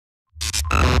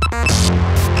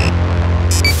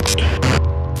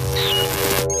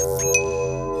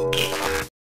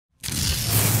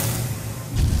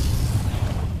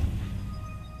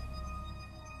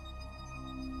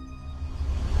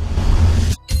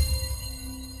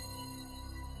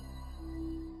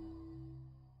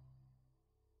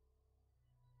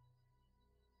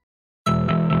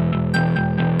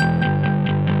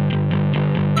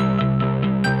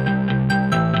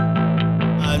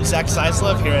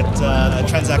Transaxle here at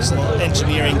Transaxle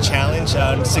Engineering Challenge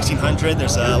on 1600.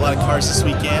 There's a lot of cars this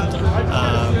weekend.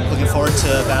 Looking forward to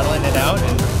battling it out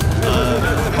and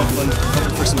hoping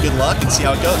for some good luck and see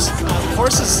how it goes. The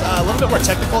course is a little bit more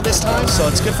technical this time, so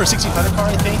it's good for a 1600 car,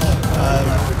 I think.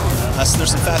 So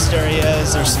there's some fast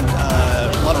areas, there's some,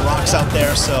 a lot of rocks out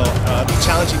there, so it'll be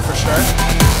challenging for sure.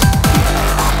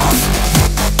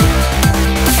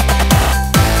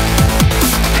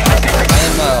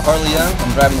 Harley Young.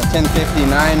 I'm driving the 1059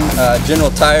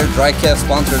 General Tire Dry Kev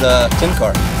sponsored tin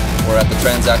car. We're at the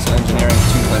Transaxle Engineering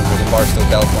 200 in Barstow,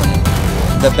 California.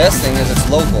 The best thing is it's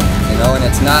local, you know, and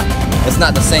it's not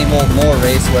the same old Moore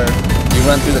race where you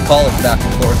run through the college back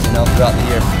and forth, you know, throughout the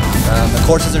year. The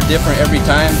courses are different every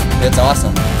time. It's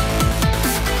awesome.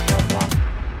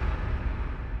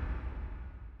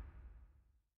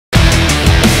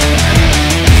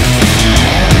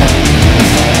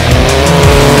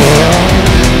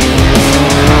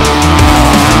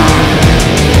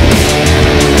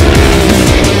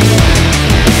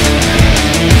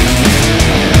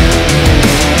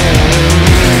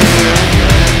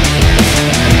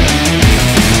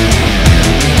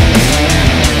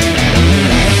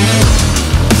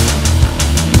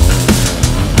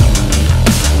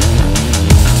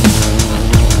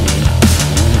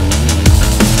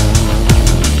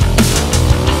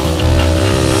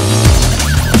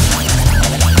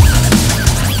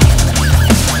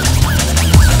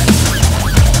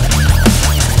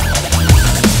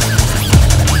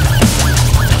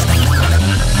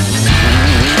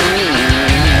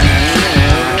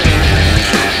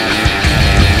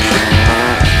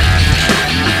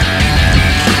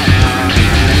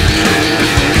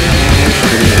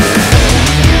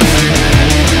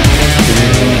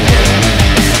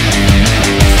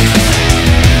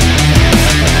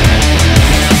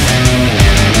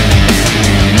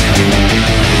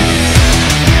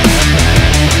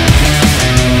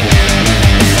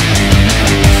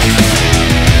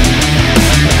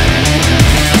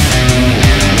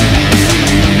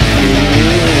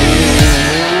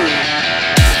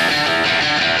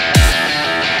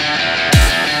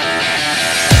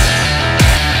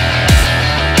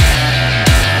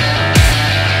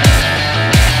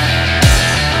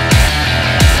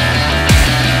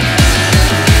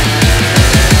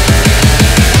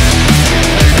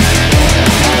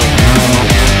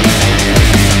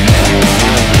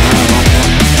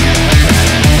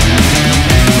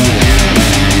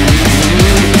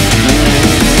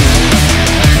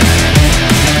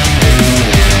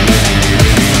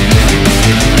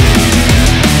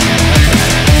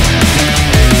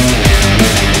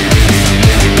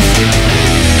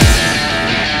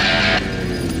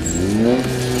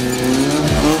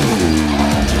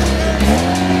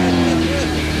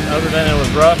 Other than it was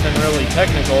rough and really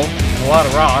technical, a lot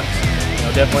of rocks, you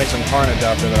know, definitely some carnage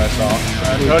out there that I saw.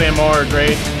 Cody and Moore are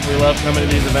great. We love coming to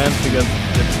these events because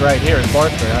it's right here. It's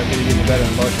Barstow. How could you get any better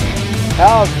than Barstow? It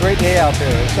was a great day out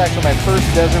there. It's actually my first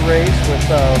desert race with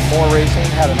Moore Racing.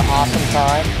 Had an awesome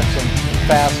time. Some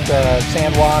fast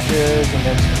sand washes and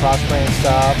then some cross-train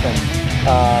stuff.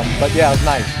 But yeah, it was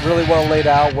nice. Really well laid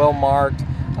out, well marked.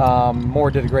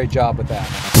 Moore did a great job with that.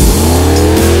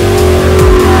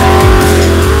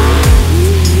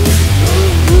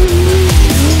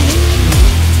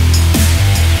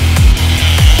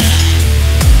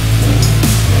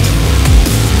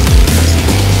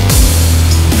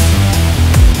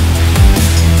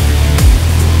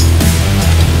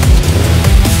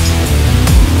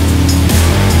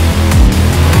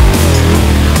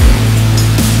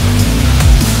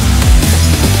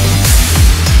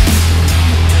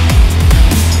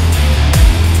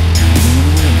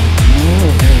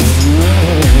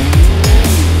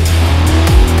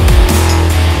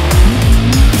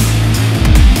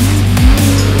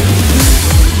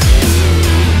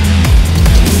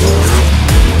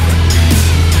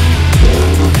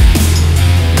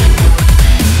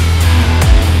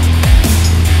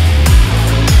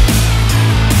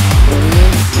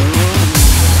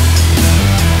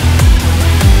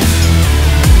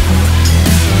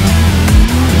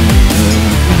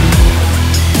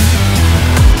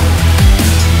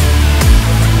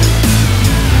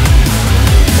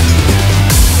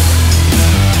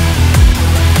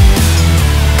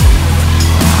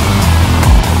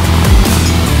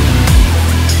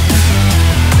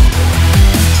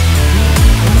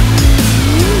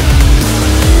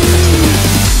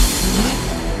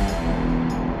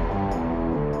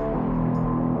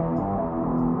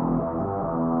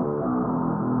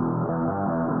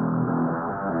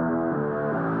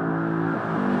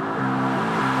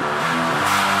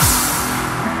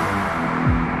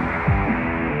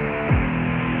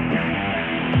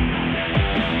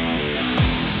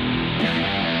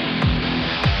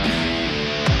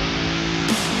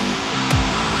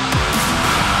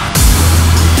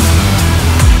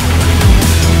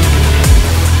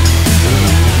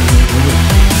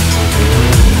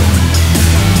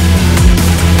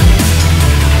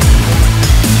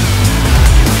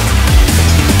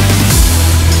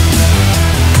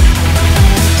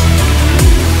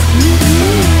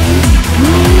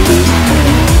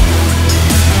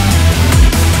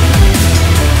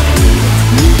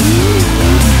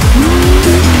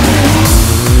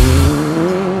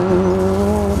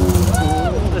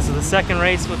 second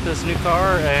race with this new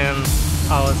car, and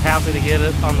I was happy to get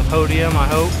it on the podium, I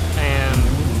hope, and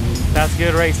that's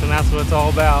good racing. That's what it's all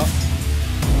about.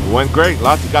 It went great.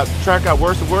 Lots of the track got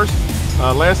worse and worse.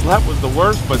 Last lap was the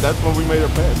worst, but that's when we made our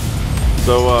pass.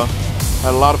 So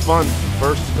had a lot of fun.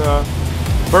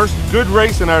 First good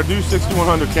race in our new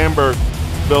 6100 Camberg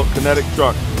built kinetic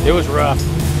truck. It was rough,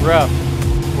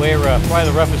 way rough. Probably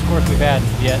the roughest course we've had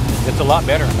yet. It's a lot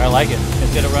better. I like it.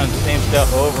 Instead of running the same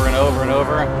stuff over and over and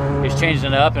over, he's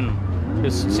changing it up, and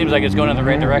it seems like it's going in the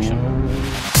right direction.